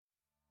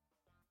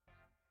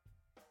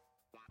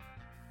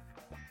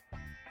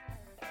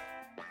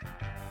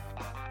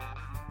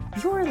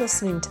You're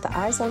listening to the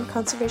Eyes on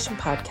Conservation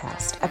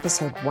podcast,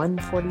 episode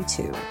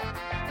 142.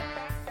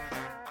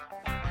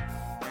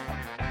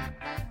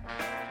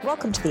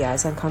 Welcome to the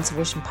Eyes on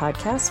Conservation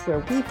podcast, where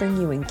we bring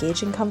you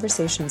engaging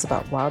conversations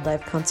about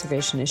wildlife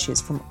conservation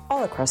issues from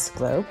all across the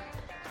globe.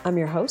 I'm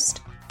your host,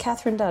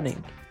 Catherine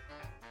Dunning.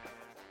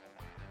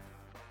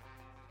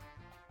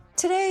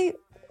 Today,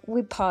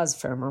 we pause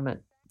for a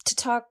moment to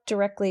talk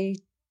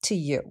directly to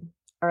you,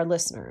 our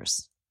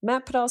listeners.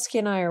 Matt Podolsky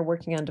and I are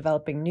working on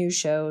developing new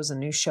shows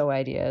and new show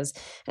ideas,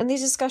 and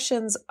these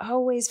discussions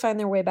always find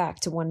their way back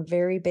to one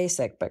very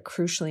basic but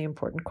crucially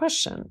important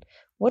question: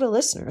 what do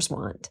listeners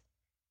want?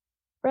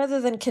 Rather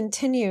than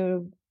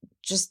continue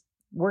just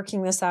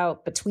working this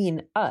out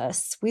between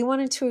us, we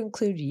wanted to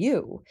include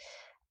you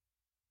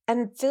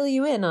and fill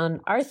you in on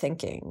our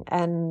thinking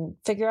and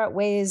figure out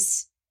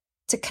ways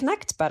to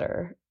connect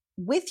better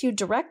with you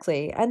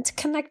directly and to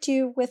connect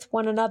you with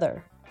one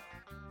another.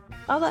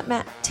 I'll let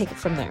Matt take it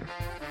from there.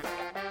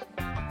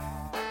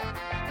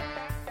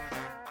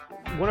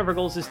 One of our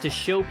goals is to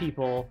show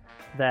people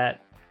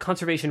that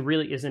conservation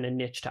really isn't a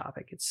niche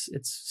topic. It's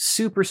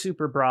super,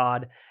 super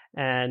broad,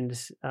 and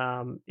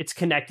it's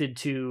connected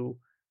to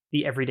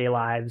the everyday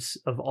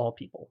lives of all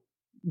people.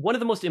 One of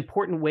the most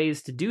important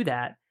ways to do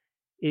that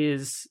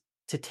is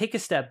to take a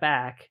step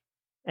back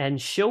and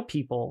show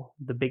people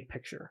the big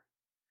picture.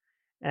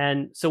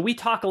 And so we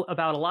talk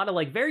about a lot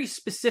of very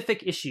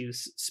specific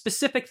issues,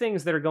 specific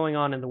things that are going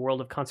on in the world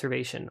of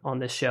conservation on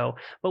this show.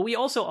 But we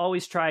also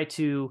always try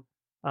to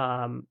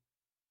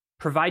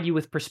provide you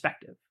with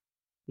perspective.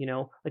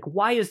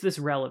 Why is this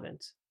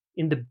relevant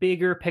in the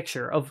bigger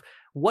picture of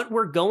what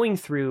we're going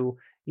through,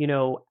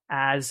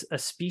 as a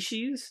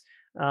species,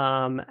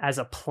 as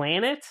a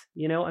planet?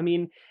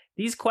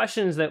 These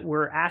questions that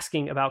we're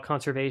asking about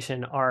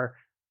conservation are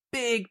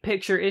big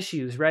picture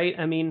issues, right?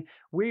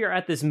 We are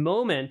at this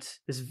moment,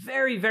 this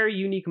very, very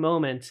unique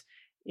moment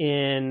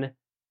in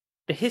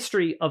the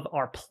history of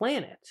our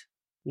planet,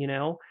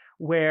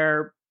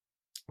 where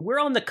we're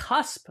on the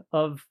cusp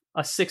of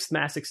a sixth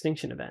mass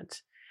extinction event.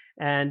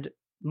 And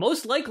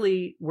most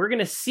likely we're going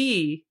to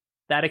see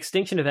that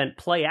extinction event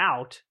play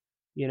out,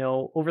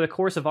 over the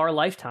course of our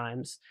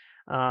lifetimes,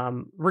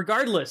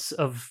 regardless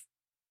of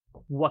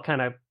what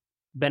kind of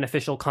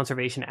beneficial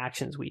conservation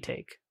actions we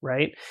take,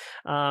 right?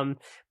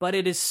 But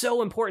it is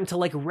so important to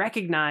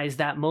recognize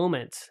that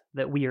moment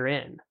that we are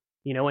in,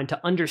 and to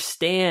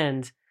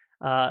understand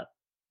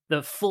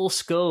the full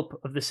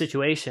scope of the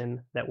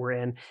situation that we're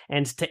in,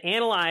 and to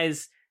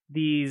analyze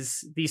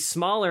these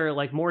smaller,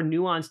 more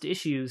nuanced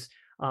issues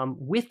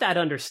with that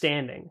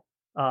understanding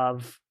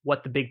of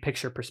what the big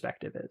picture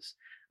perspective is.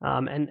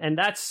 And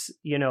that's,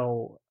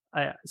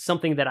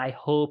 something that I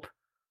hope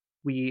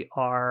we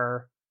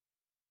are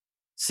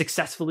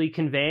successfully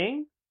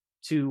conveying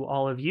to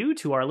all of you,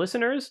 to our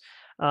listeners.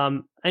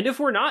 And if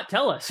we're not,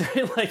 tell us,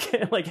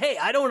 hey,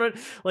 I don't know,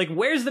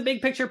 where's the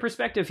big picture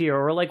perspective here?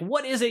 Or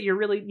what is it you're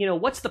really,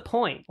 what's the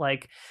point?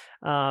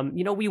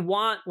 We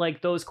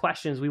want those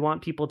questions. We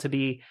want people to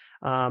be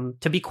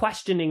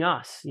questioning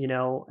us,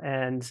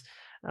 and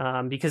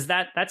because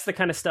that's the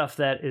kind of stuff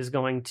that is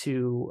going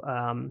to,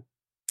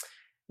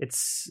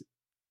 it's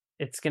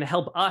going to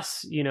help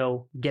us,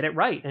 get it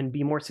right and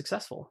be more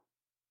successful.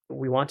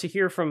 We want to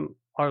hear from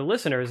our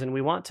listeners, and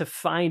we want to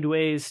find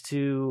ways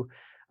to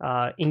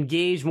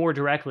engage more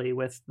directly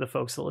with the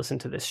folks that listen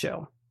to this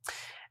show.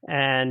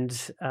 And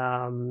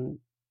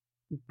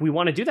we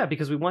want to do that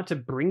because we want to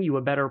bring you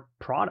a better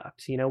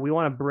product. We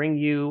want to bring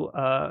you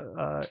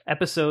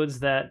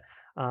episodes that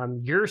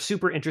you're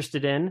super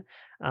interested in,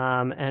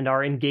 and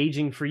are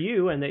engaging for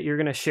you, and that you're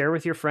going to share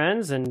with your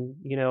friends and,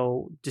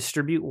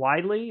 distribute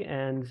widely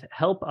and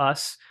help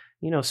us,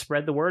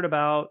 spread the word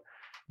about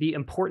the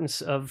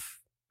importance of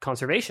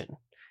conservation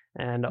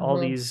and all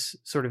these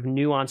sort of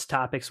nuanced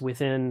topics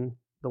within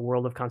the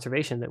world of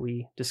conservation that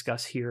we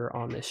discuss here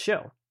on this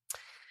show.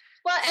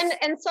 Well,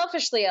 and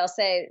selfishly, I'll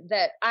say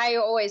that I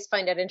always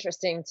find it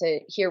interesting to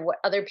hear what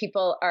other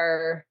people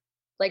are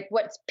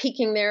what's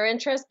piquing their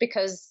interest,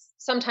 because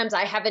sometimes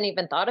I haven't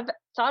even thought of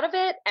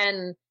it,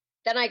 and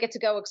then I get to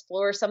go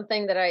explore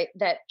something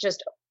that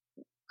just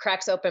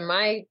cracks open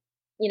my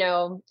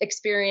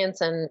experience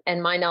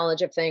and my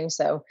knowledge of things.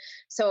 So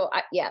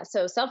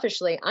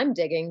selfishly, I'm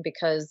digging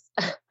because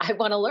I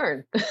want to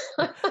learn.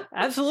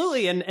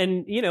 Absolutely.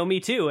 And, me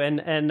too.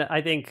 And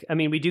I think,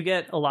 we do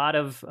get a lot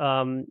of,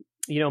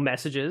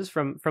 messages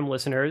from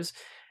listeners,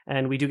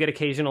 and we do get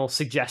occasional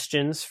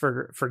suggestions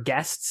for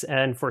guests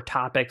and for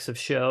topics of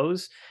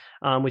shows,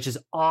 which is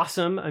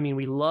awesome.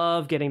 We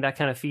love getting that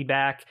kind of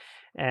feedback.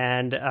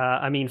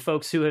 And,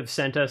 folks who have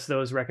sent us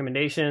those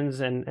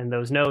recommendations and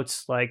those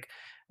notes,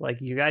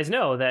 you guys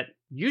know that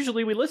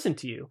usually we listen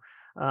to you.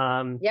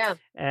 Yeah.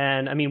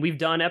 And we've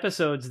done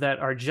episodes that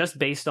are just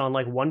based on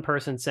one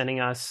person sending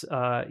us,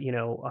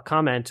 a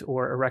comment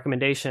or a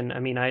recommendation.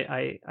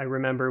 I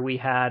remember we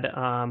had,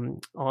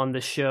 on the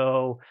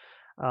show,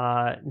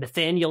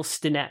 Nathaniel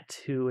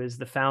Stinnett, who is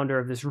the founder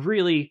of this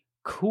really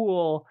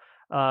cool,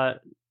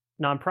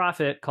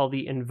 nonprofit called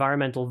the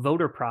Environmental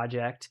Voter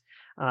Project.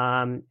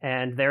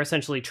 And they're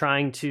essentially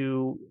trying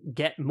to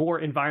get more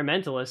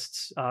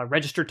environmentalists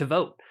registered to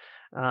vote,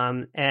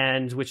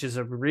 and which is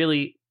a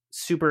really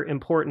super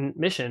important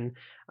mission.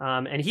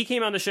 And he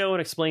came on the show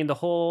and explained the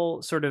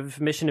whole sort of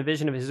mission and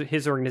vision of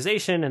his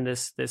organization, and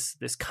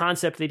this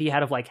concept that he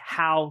had of like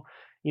how,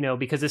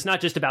 because it's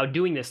not just about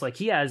doing this. Like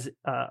he has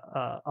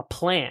a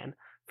plan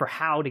for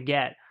how to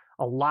get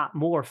a lot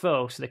more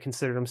folks that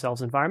consider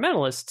themselves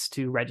environmentalists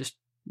to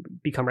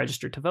become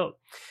registered to vote.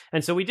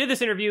 And so we did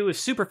this interview. It was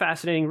super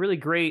fascinating, really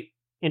great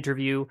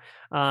interview.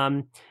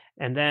 And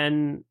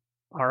then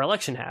our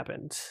election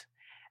happened.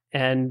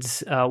 And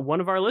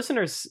one of our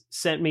listeners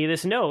sent me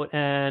this note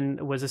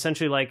and was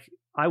essentially like,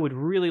 I would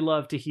really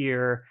love to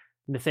hear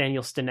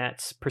Nathaniel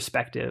Stinnett's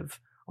perspective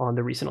on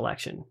the recent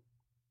election.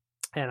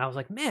 And I was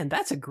like, man,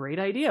 that's a great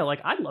idea.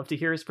 Like, I'd love to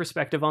hear his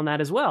perspective on that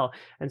as well.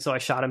 And so I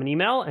shot him an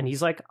email, and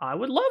he's like, I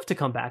would love to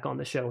come back on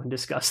the show and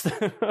discuss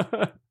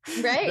the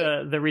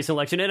recent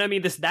election. And I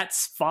mean, that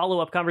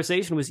follow-up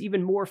conversation was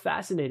even more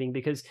fascinating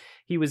because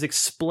he was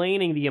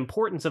explaining the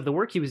importance of the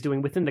work he was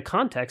doing within the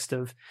context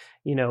of,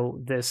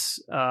 this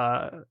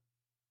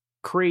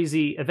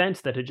crazy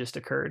event that had just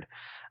occurred.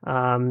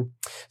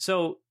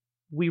 So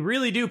we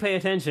really do pay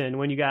attention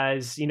when you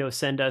guys,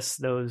 send us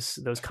those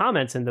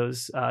comments and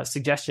those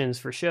suggestions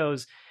for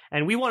shows,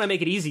 and we want to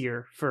make it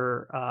easier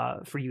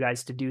for you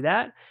guys to do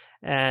that.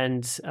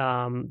 And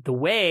the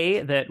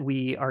way that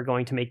we are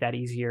going to make that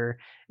easier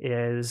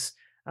is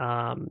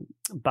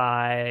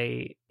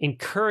by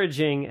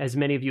encouraging as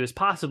many of you as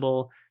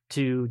possible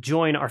to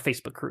join our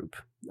Facebook group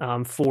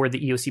for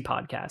the EOC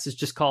podcast. It's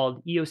just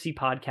called EOC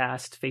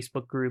Podcast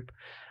Facebook group.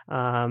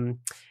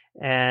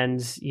 And,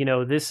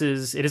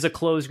 it is a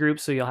closed group,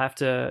 so you'll have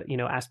to,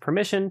 ask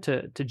permission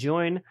to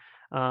join.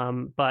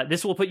 But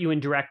this will put you in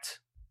direct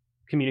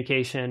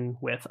communication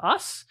with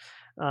us,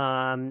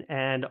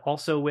 and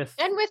also with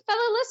fellow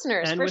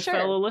listeners, and for with sure.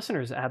 fellow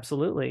listeners.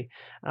 Absolutely.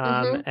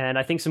 And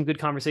I think some good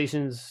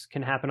conversations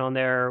can happen on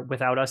there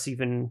without us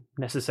even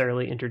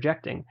necessarily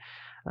interjecting.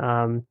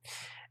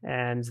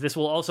 And this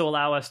will also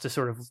allow us to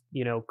sort of,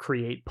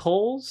 create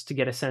polls to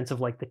get a sense of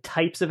like the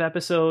types of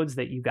episodes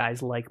that you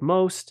guys like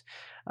most.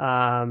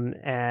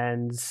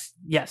 And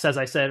yes, as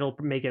I said, it'll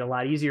make it a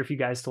lot easier for you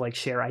guys to like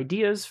share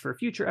ideas for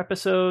future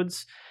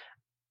episodes.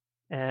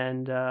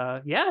 And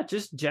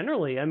just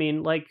generally,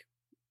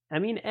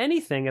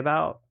 anything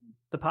about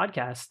the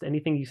podcast,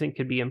 anything you think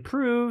could be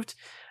improved.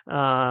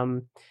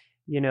 Any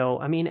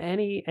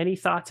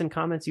thoughts and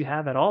comments you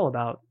have at all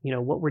about,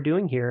 what we're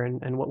doing here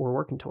and what we're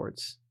working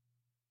towards.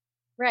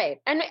 Right.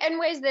 And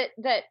ways that,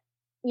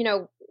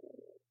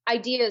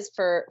 ideas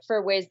for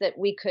ways that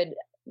we could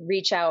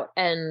reach out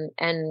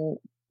and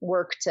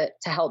work to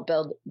help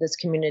build this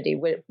community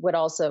would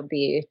also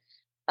be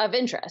of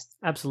interest.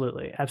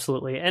 Absolutely.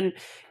 And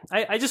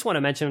I just want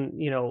to mention,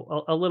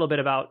 a little bit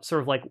about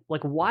sort of like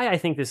why I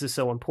think this is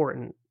so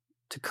important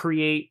to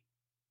create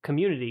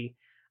community,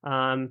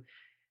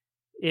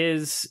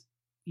 is,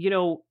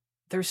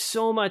 there's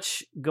so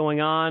much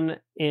going on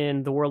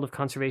in the world of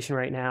conservation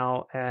right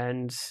now.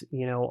 And,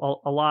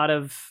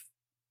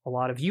 a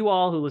lot of you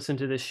all who listen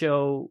to this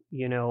show,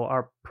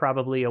 are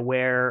probably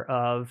aware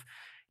of,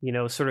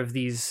 sort of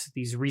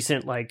these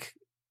recent like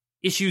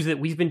issues that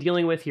we've been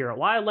dealing with here at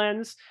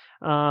Wildlands,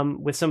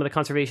 with some of the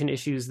conservation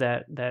issues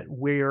that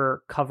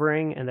we're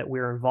covering and that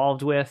we're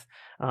involved with,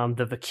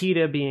 the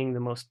vaquita being the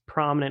most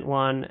prominent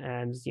one.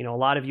 And, a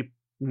lot of you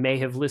may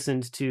have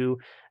listened to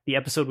the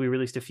episode we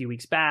released a few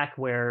weeks back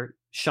where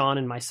Sean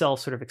and myself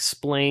sort of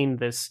explained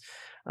this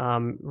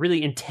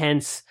really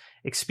intense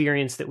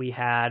experience that we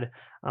had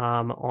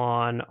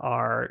on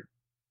our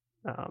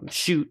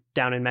shoot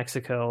down in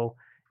Mexico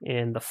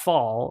in the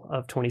fall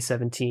of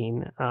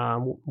 2017,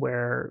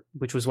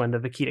 which was when the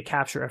vaquita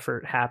capture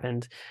effort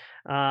happened.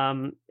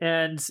 And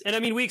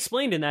we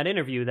explained in that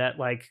interview that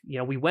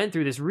we went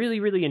through this really,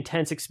 really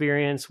intense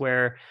experience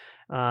where,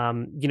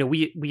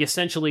 we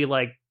essentially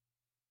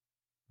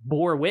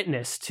bore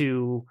witness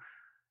to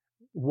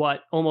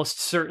what almost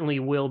certainly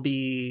will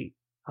be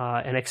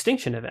an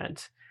extinction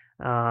event.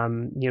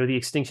 The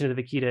extinction of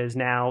the vaquita is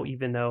now,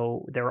 even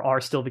though there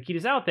are still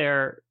vaquitas out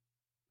there,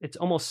 it's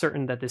almost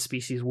certain that this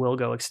species will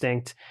go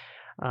extinct.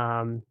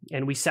 And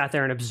we sat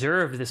there and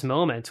observed this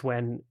moment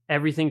when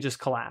everything just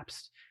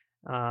collapsed.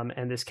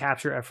 And this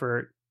capture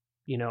effort,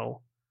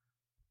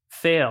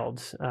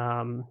 failed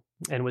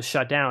and was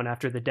shut down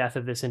after the death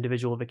of this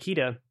individual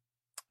vaquita.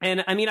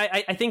 And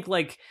I think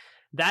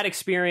that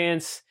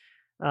experience,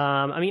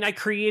 I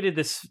created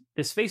this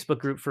Facebook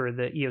group for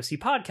the EOC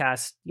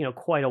podcast,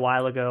 quite a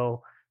while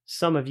ago.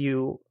 Some of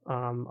you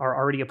are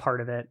already a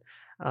part of it.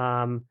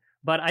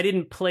 But I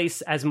didn't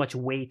place as much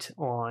weight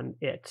on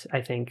it,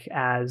 I think,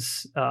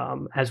 as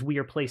we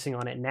are placing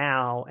on it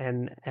now.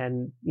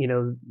 And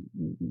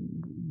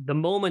the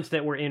moment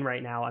that we're in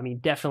right now,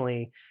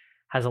 definitely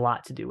has a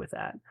lot to do with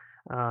that.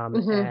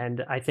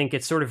 And I think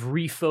it's sort of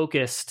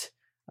refocused.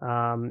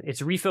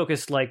 It's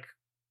refocused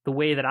the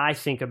way that I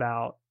think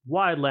about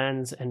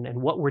Wildlands and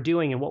what we're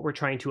doing and what we're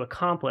trying to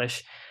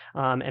accomplish.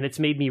 And it's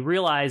made me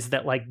realize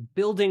that like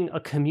building a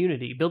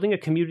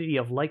community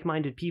of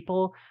like-minded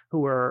people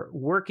who are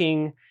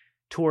working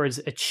towards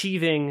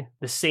achieving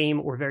the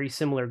same or very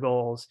similar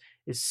goals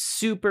is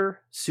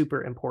super,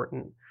 super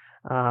important.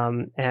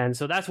 And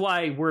so that's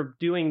why we're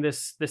doing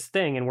this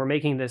thing, and we're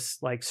making this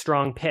like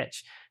strong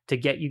pitch to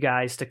get you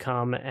guys to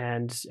come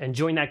and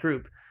join that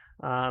group.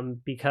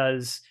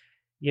 Because,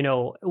 you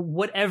know,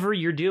 whatever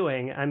you're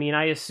doing, I mean,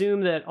 I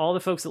assume that all the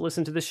folks that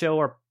listen to the show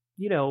are,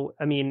 you know,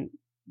 I mean,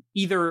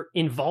 either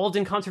involved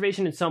in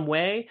conservation in some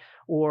way,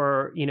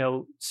 or, you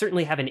know,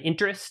 certainly have an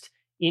interest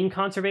in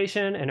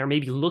conservation and are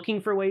maybe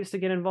looking for ways to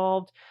get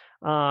involved.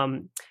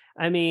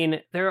 I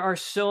mean, there are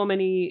so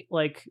many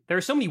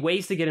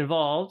ways to get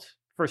involved,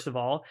 first of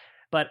all,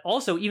 but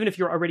also, even if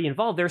you're already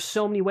involved, there's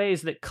so many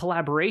ways that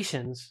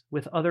collaborations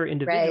with other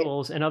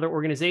individuals and other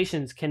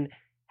organizations can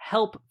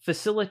help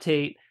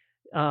facilitate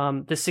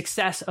the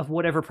success of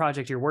whatever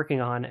project you're working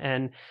on.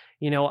 And,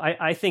 you know,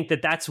 I think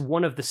that that's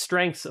one of the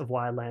strengths of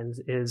Wide Lens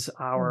is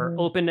our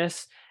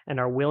openness and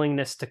our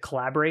willingness to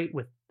collaborate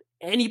with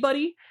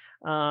anybody.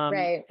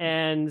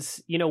 And,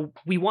 you know,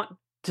 we want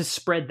to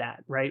spread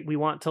that, right? We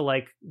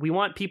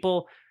want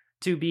people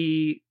to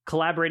be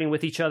collaborating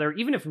with each other,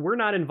 even if we're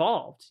not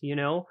involved, you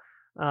know.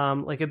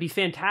 Like it'd be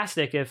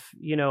fantastic if,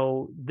 you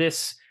know,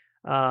 this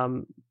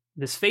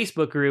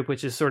Facebook group,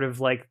 which is sort of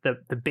like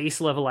the base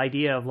level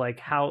idea of like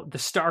how the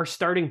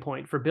starting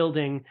point for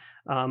building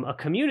a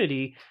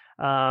community.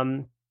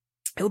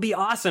 It would be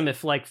awesome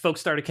if like folks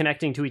started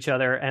connecting to each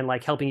other and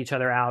like helping each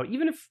other out,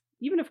 even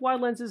if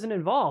Wide Lens isn't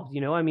involved,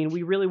 you know. I mean,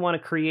 we really want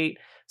to create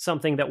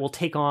something that will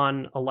take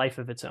on a life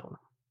of its own.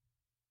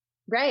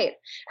 Right.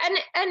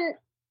 And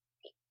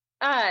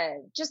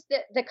just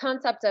the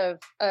concept of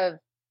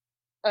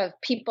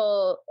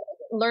people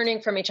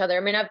learning from each other. I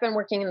mean, I've been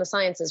working in the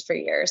sciences for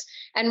years,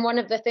 and one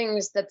of the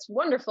things that's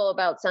wonderful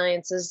about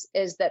science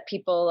is that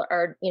people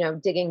are, you know,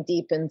 digging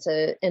deep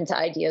into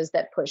ideas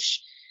that push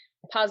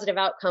positive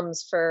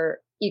outcomes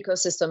for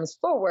ecosystems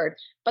forward.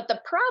 But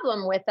the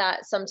problem with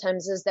that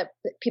sometimes is that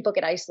people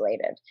get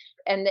isolated,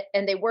 and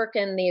they work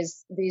in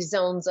these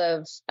zones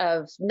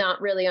of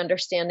not really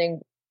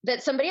understanding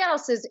that somebody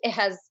else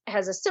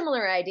has a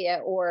similar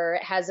idea or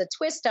has a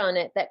twist on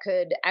it that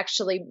could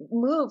actually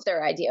move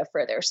their idea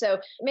further. So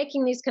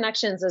making these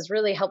connections is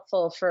really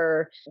helpful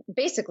for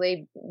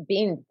basically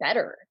being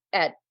better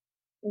at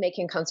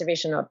making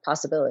conservation a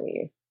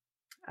possibility.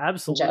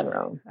 Absolutely. In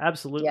general.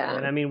 Absolutely. Yeah.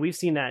 And I mean, we've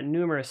seen that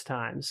numerous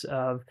times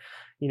of,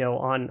 you know,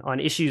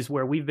 on issues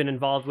where we've been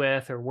involved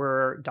with, or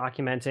we're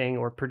documenting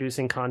or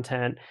producing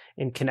content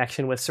in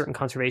connection with certain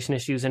conservation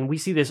issues. And we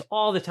see this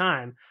all the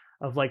time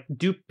of like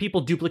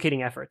people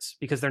duplicating efforts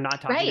because they're not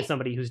talking to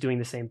somebody who's doing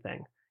the same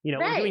thing. You know,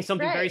 we're doing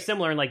something very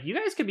similar, and like you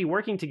guys could be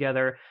working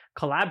together,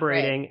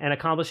 collaborating and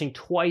accomplishing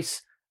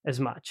twice as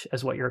much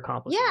as what you're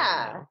accomplishing.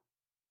 Yeah. Right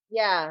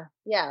now.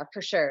 Yeah,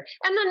 for sure.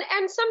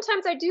 And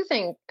sometimes I do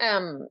think,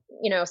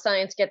 you know,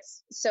 science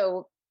gets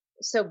so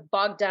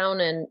bogged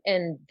down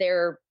in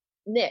their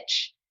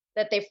niche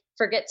that they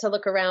forget to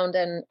look around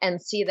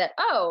and see that,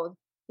 oh,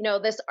 you know,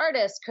 this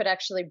artist could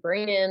actually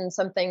bring in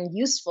something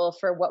useful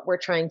for what we're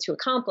trying to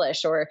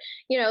accomplish. Or,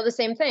 you know, the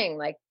same thing,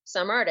 like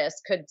some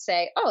artists could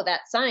say, oh,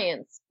 that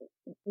science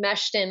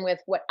meshed in with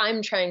what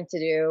I'm trying to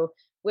do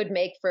would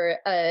make for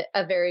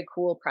a very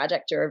cool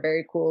project or a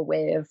very cool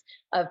way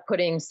of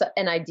putting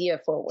an idea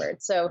forward.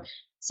 So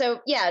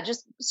yeah,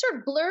 just sort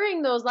of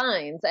blurring those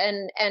lines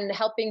and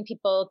helping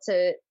people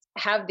to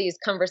have these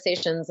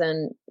conversations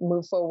and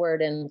move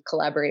forward in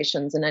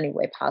collaborations in any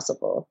way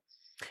possible.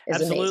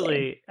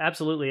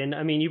 Absolutely. And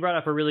I mean, you brought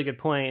up a really good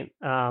point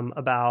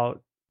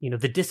about, you know,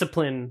 the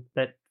discipline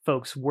that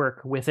folks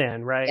work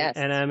within, right? Yes.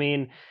 And I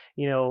mean,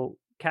 you know,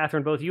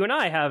 Catherine, both you and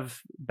I have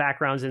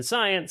backgrounds in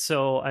science.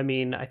 So, I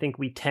mean, I think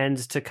we tend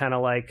to kind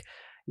of like,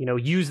 you know,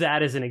 use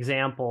that as an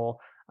example.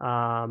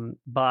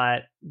 But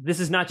this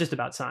is not just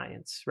about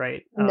science,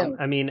 right? No.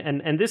 I mean,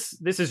 and this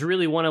is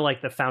really one of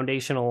like the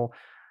foundational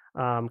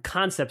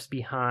concepts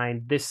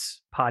behind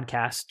this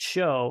podcast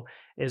show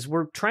is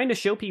we're trying to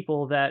show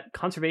people that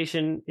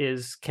conservation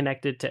is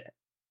connected to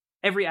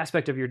every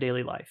aspect of your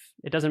daily life.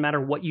 It doesn't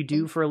matter what you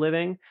do for a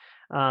living.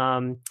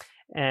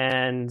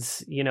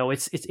 And, you know,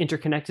 it's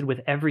interconnected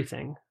with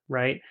everything.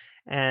 Right.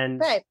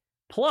 And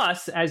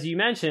plus, as you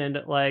mentioned,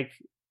 like,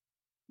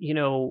 you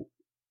know,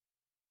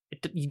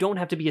 you don't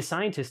have to be a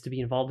scientist to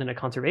be involved in a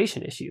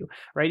conservation issue,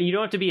 right? You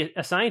don't have to be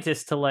a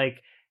scientist to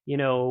like, you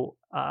know,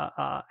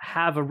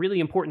 have a really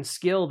important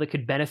skill that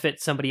could benefit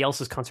somebody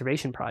else's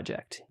conservation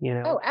project, you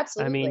know? Oh,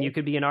 absolutely. I mean, you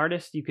could be an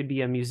artist, you could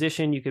be a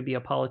musician, you could be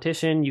a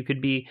politician, you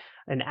could be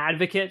an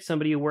advocate,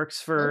 somebody who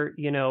works for,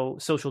 you know,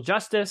 social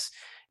justice.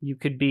 You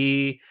could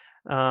be,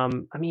 I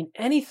mean,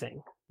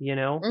 anything, you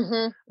know?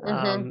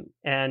 And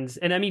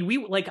I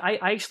mean, I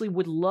actually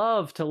would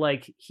love to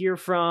like hear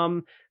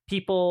from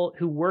people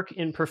who work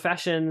in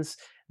professions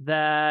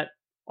that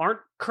aren't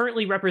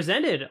currently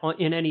represented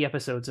in any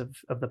episodes of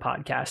the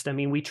podcast. I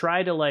mean, we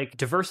try to like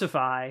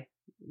diversify,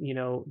 you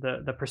know,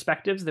 the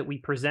perspectives that we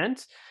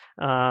present.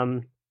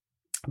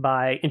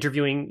 by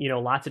interviewing,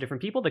 lots of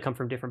different people that come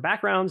from different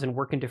backgrounds and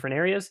work in different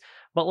areas.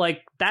 But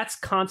like, that's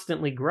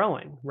constantly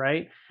growing,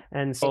 right?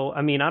 And so,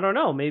 I mean, I don't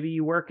know, maybe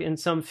you work in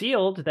some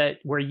field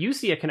where you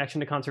see a connection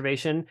to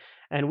conservation,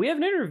 and we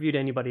haven't interviewed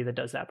anybody that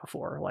does that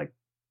before. Like,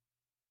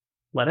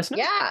 let us know.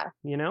 Yeah.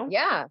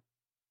 Yeah.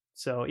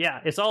 So yeah,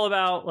 it's all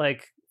about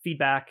like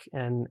feedback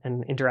and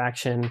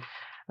interaction,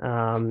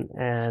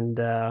 and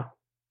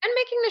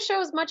making the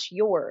show as much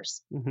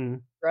yours.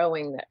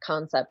 Growing that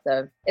concept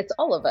of it's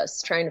all of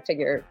us trying to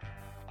figure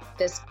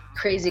this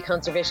crazy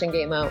conservation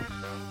game out.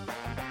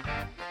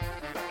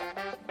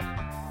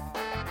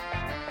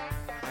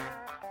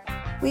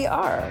 We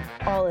are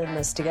all in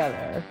this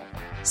together.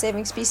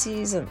 Saving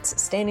species and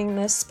sustaining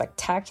this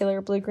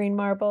spectacular blue-green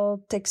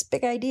marble takes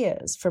big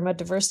ideas from a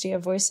diversity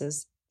of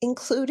voices,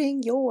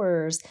 including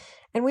yours.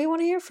 And we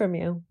want to hear from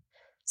you.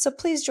 So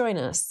please join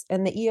us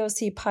in the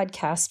EOC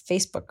Podcast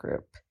Facebook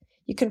group.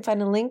 You can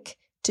find a link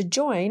to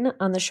join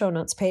on the show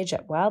notes page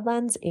at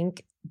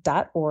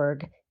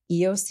wildlandsinc.org,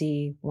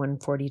 EOC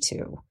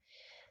 142.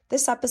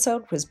 This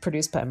episode was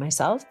produced by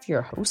myself,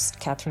 your host,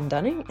 Katherine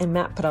Dunning, and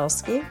Matt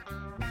Podolsky.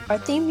 Our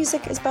theme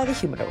music is by the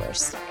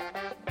Humidors.